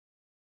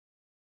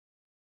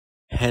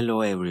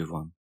Hello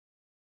everyone,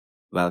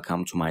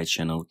 welcome to my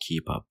channel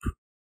Keep Up.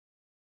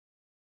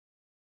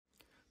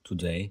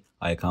 Today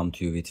I come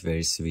to you with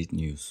very sweet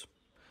news.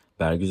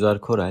 Bergüzar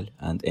Korel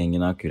and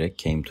Engin and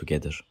came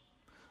together.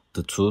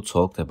 The two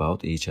talked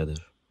about each other.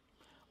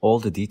 All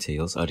the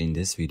details are in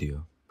this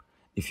video.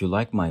 If you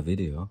like my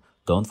video,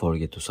 don't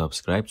forget to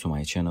subscribe to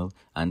my channel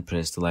and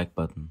press the like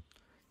button.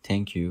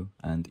 Thank you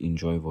and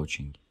enjoy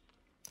watching.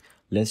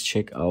 Let's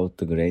check out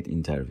the great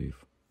interview.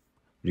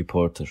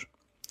 Reporter: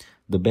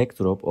 the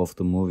backdrop of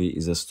the movie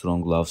is a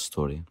strong love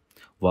story.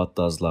 What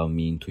does love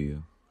mean to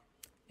you?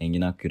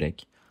 Engin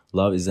Akyürek: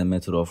 love is a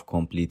matter of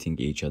completing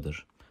each other.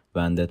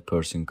 When that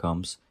person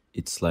comes,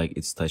 it's like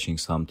it's touching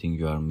something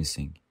you are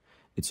missing.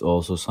 It's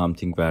also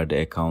something where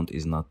the account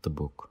is not the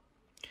book.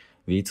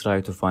 We try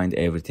to find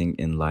everything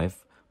in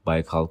life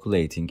by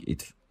calculating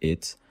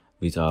it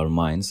with our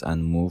minds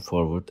and move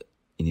forward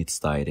in its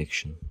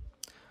direction.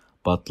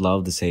 But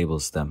love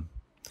disables them.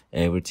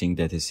 Everything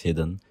that is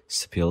hidden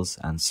spills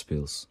and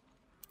spills.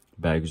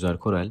 Bergüzar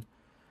Korel: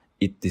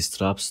 it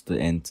disrupts the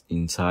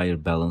entire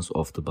balance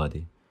of the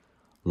body.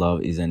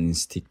 Love is an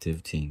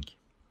instinctive thing.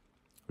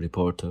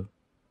 Reporter: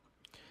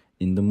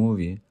 in the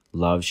movie,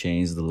 love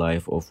changed the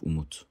life of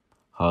Umut.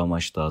 How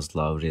much does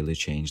love really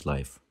change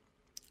life?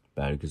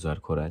 Bergüzar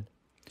Korel: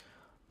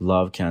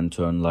 love can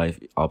turn life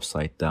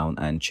upside down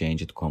and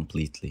change it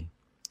completely.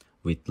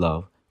 With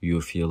love, you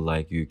feel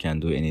like you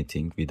can do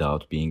anything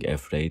without being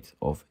afraid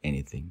of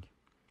anything.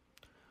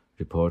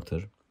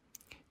 Reporter: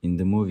 in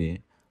the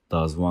movie,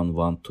 does one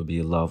want to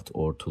be loved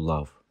or to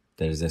love?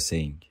 There is a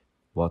saying.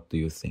 What do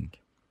you think?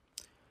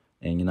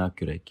 Engin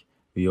Akyürek: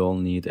 we all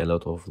need a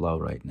lot of love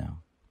right now.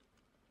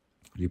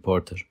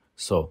 Reporter: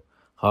 so,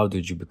 how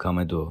did you become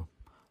a duo?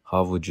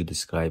 How would you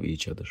describe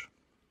each other?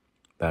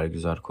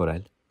 Bergüzar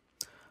Korel: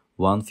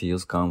 one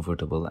feels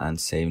comfortable and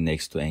safe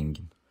next to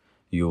Engin.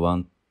 You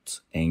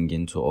want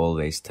Engin to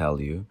always tell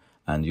you,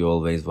 and you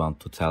always want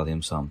to tell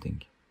him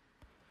something.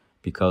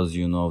 Because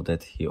you know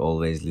that he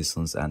always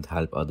listens and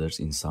helps others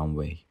in some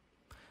way.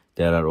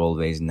 There are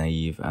always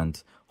naive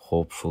and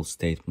hopeful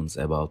statements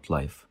about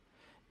life.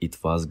 It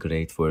was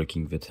great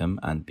working with him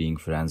and being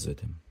friends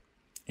with him.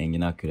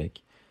 Engin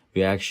Akyürek: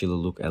 we actually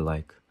look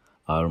alike.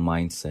 Our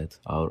mindset,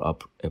 our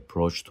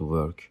approach to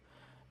work.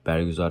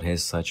 Bergüzar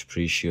has such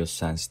precious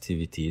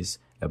sensitivities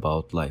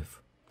about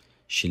life.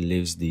 She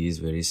lives these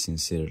very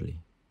sincerely.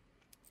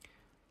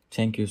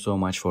 Thank you so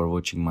much for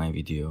watching my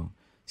video.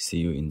 See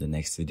you in the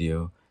next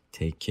video.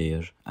 Take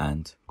care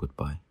and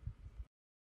goodbye.